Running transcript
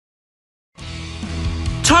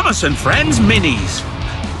Thomas and Friends Minis.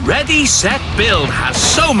 Ready, Set, Build has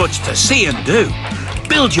so much to see and do.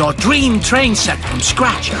 Build your dream train set from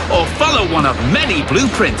scratch or follow one of many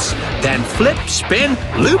blueprints. Then flip, spin,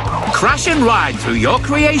 loop, crash and ride through your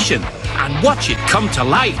creation and watch it come to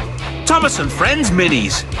life. Thomas and Friends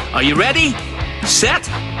Minis. Are you ready? Set,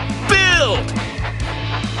 build!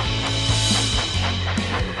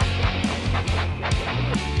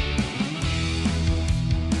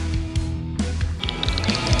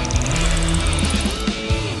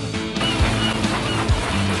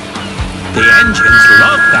 The engines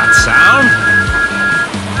love that sound.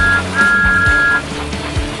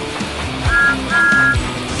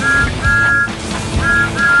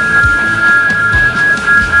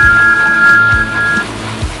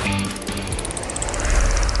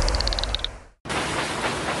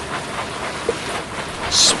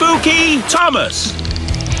 Spooky Thomas.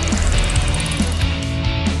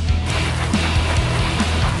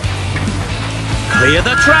 Clear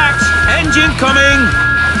the tracks. Engine coming.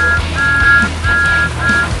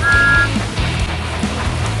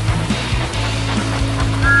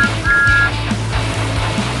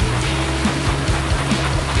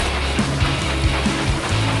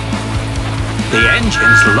 The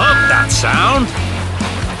engines love that sound.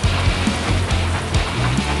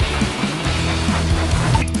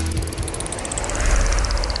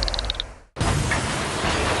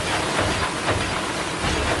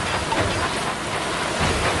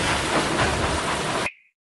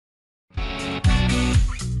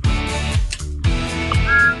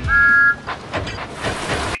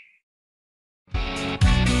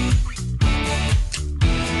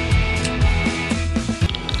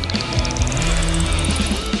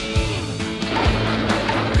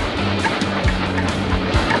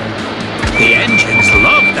 The engines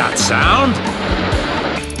love that sound.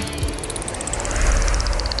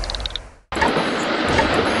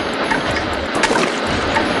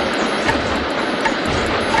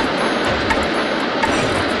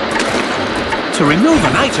 To remove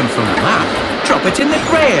an item from the map, drop it in the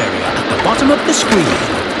grey area at the bottom of the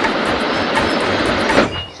screen.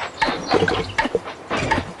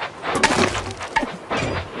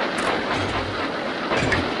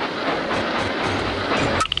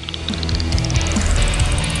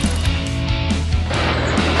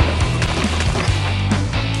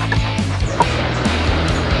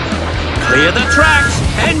 Clear the tracks!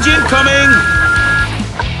 Engine coming!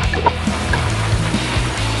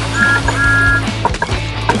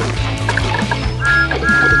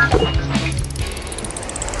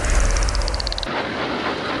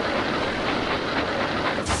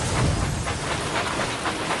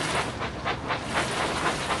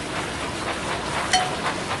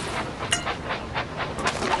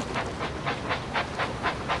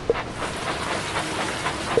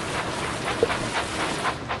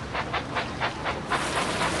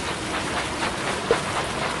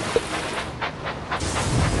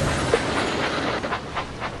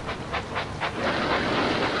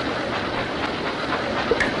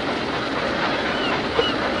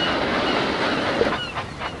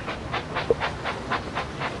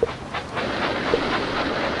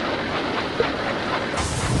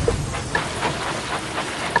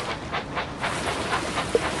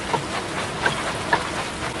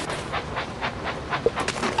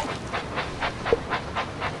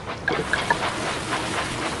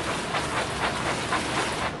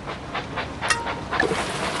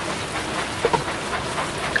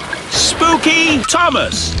 Spooky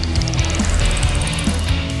Thomas.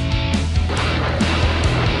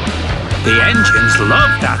 The engines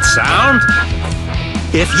love that sound.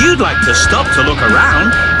 If you'd like to stop to look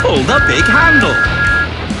around, pull the big handle.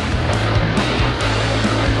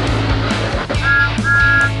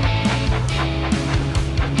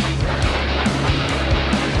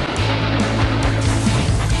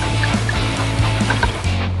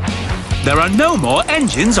 There are no more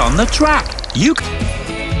engines on the track.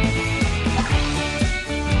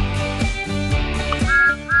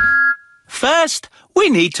 First, we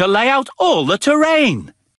need to lay out all the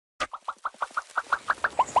terrain.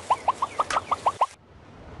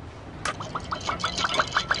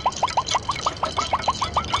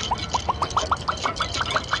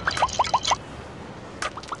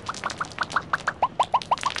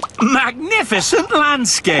 Magnificent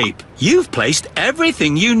landscape! You've placed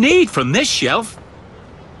everything you need from this shelf.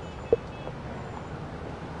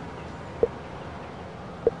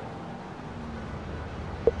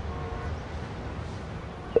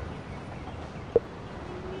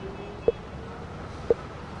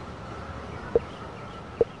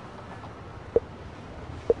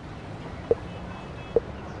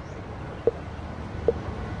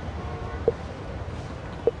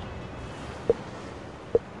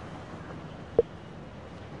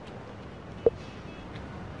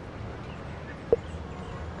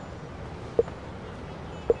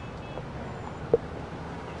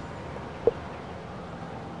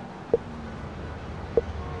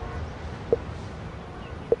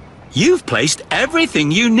 You've placed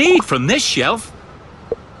everything you need from this shelf.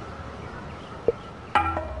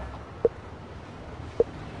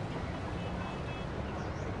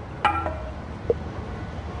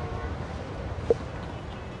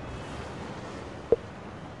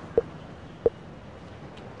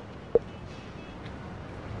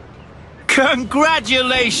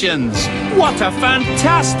 Congratulations! What a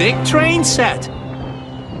fantastic train set!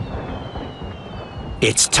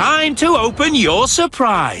 It's time to open your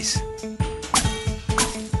surprise.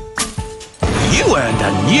 You earned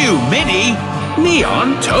a new mini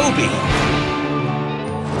Neon Toby.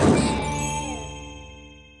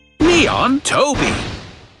 Neon Toby.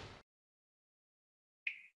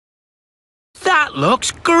 That looks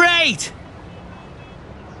great!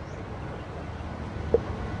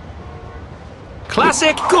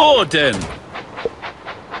 Classic Gordon.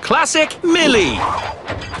 Classic Millie.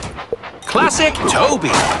 Classic Toby.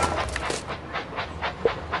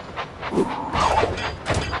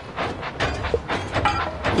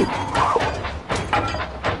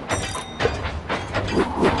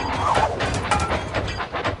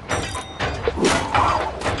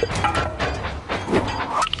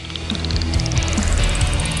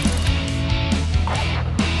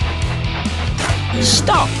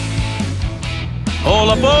 Stop!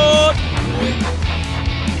 All aboard!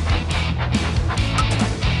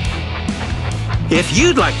 If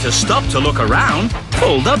you'd like to stop to look around,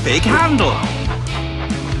 pull the big handle.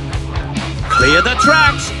 Clear the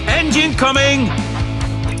tracks! Engine coming!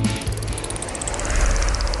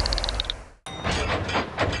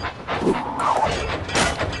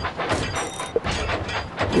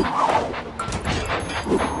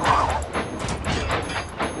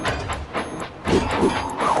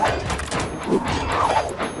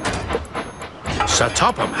 Sir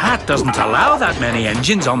Topham Hatt doesn't allow that many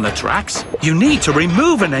engines on the tracks. You need to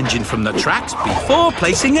remove an engine from the tracks before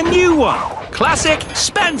placing a new one. Classic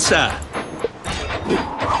Spencer.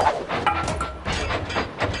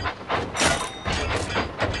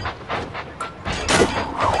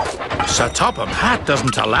 Sir Topham Hatt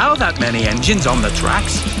doesn't allow that many engines on the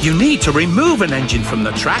tracks. You need to remove an engine from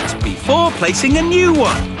the tracks before placing a new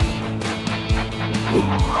one.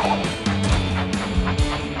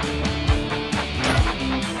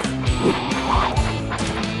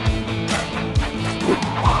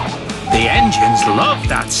 The engines love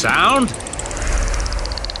that sound.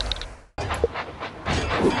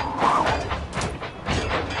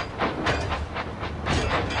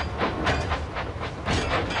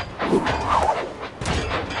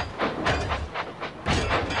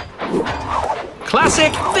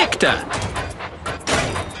 Classic Victor.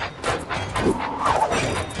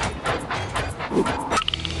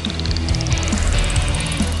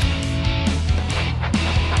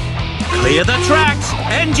 Clear the tracks!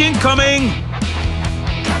 Engine coming!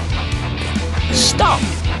 Stop!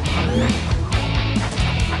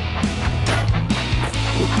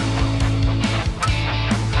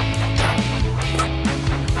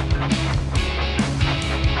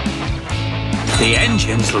 The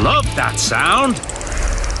engines love that sound.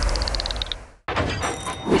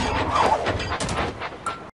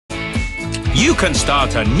 You can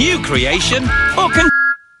start a new creation or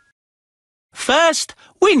First,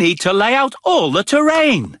 we need to lay out all the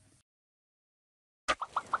terrain.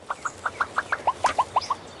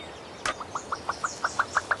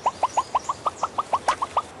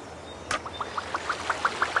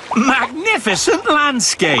 Magnificent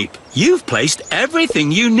landscape! You've placed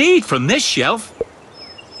everything you need from this shelf.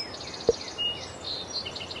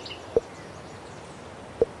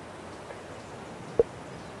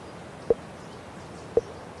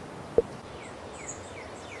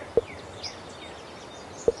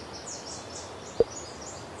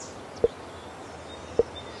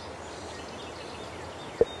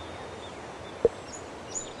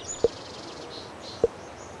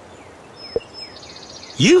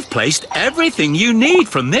 You've placed everything you need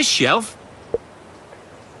from this shelf.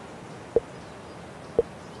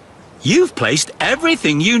 You've placed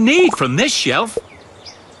everything you need from this shelf.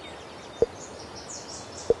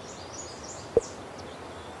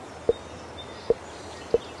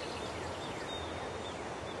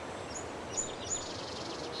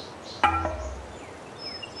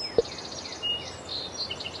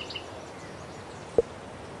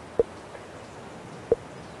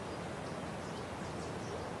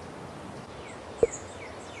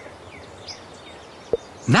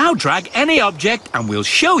 Now drag any object and we'll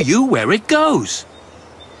show you where it goes.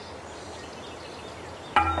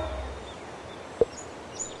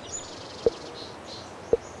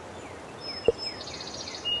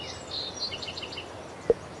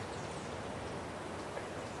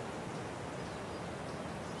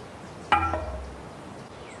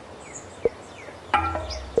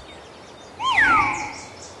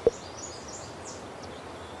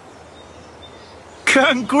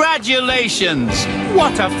 Congratulations!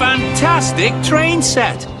 What a fantastic train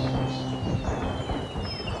set!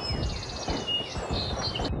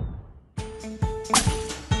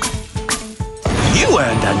 You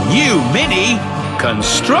earned a new mini,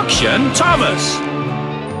 Construction Thomas.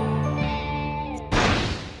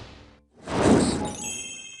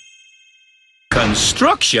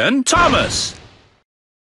 Construction Thomas.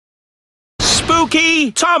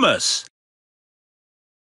 Spooky Thomas.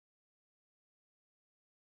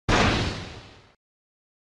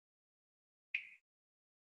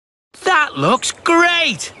 That looks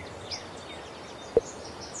great!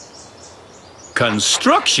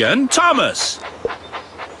 Construction Thomas.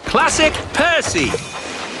 Classic Percy.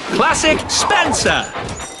 Classic Spencer.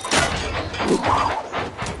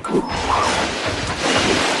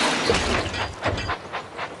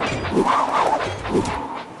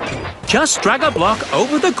 Just drag a block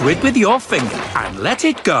over the grid with your finger and let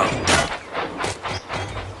it go.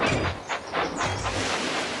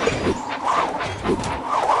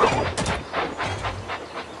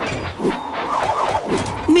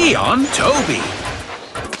 Neon Toby.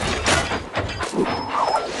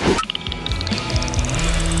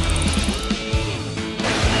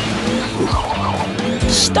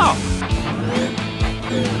 Stop.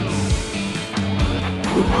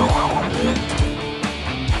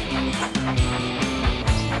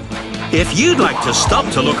 If you'd like to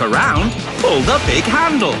stop to look around, pull the big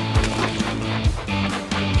handle.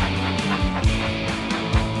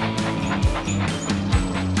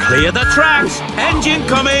 Clear the tracks! Engine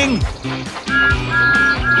coming!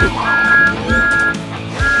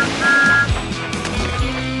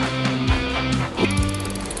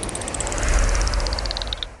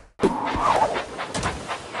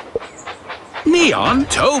 Neon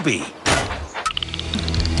Toby.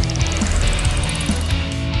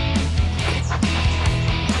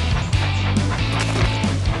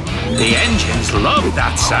 The engines love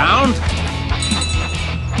that sound.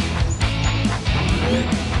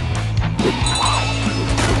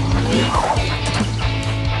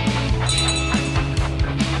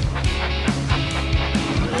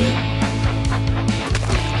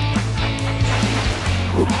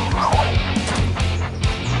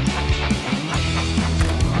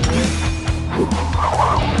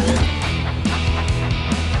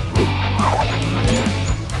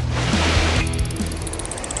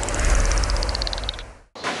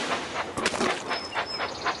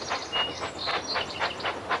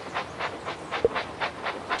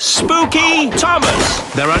 Spooky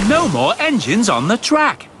Thomas! There are no more engines on the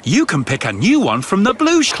track. You can pick a new one from the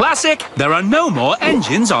blue Classic. There are no more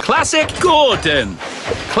engines on Classic Gordon.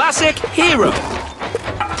 Classic Hero.